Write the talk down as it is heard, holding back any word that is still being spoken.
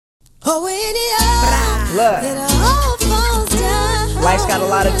Look, life's got a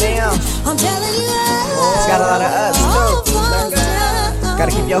lot of downs. It's got a lot of ups too.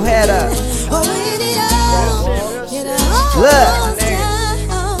 Gotta keep your head up. Look,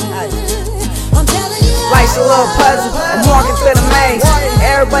 life's a little puzzle. I'm walking through the maze.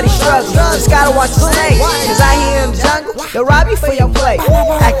 Everybody struggling, just gotta watch the snake. Cause I hear in the jungle, they'll rob you for your plate.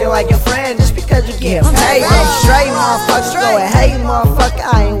 Acting like your friend just because you get paid. I'm straight, motherfucker. Go and hate, motherfucker.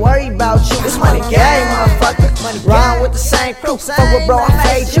 I ain't worried about you. It's money game, motherfucker. Rhyme with the same crew. Fuck with bro, I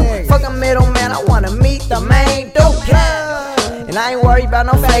hate you. Fuck a middleman, I wanna meet the main dude. And I ain't worried about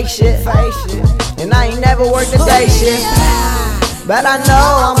no fake shit. And I ain't never worked a day shift. But I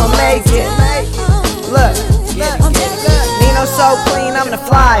know I'ma make it. Look, Nino so clean, I'm the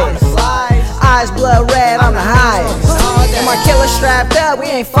flyest. Eyes blood red, I'm the highest. And my killer strapped up, we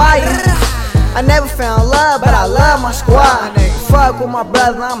ain't fighting. I never found love, but I love my squad. Fuck with my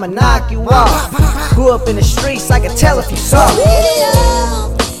brother, I'ma knock you off. Grew up in the streets, I can tell if you saw.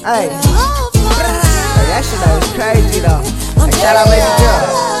 Hey, that shit that was crazy though. Hey, shout out Lady Girl.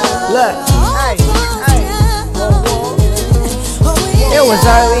 Look, it was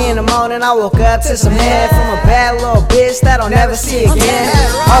early in the morning, I woke up to some head from a bad little bitch that I'll never see again.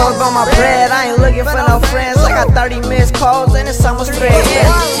 All about my bread, I ain't looking for no friends. I got 30 missed calls and it's almost 3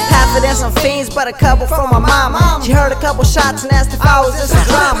 a.m. Half of them some fiends, but a couple from my mama. She heard a couple shots and asked if I was in some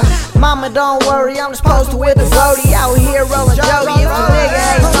drama. Mama, don't worry, I'm supposed to with the roadie. Out here rolling Jody. If a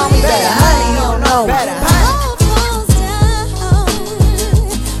nigga ain't know me, better honey, he don't know me.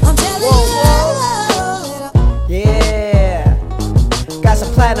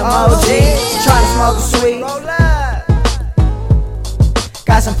 Platinum OG, tryna smoke a sweet.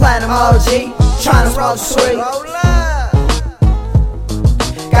 Got some platinum OG, tryna smoke a sweet.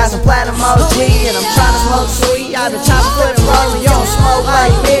 Got some platinum OG, and I'm tryna smoke sweet. I been chopping, flipping, rolling, you don't smoke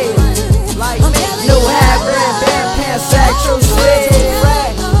like me. New hat, red band, pants, sack, true sweet.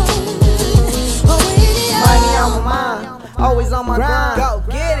 Money on my mind, always on my grind. Go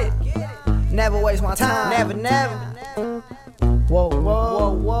get it, never waste my time, never. Whoa, whoa,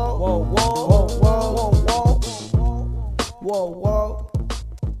 whoa, whoa, whoa, whoa, whoa, whoa, whoa, whoa, whoa.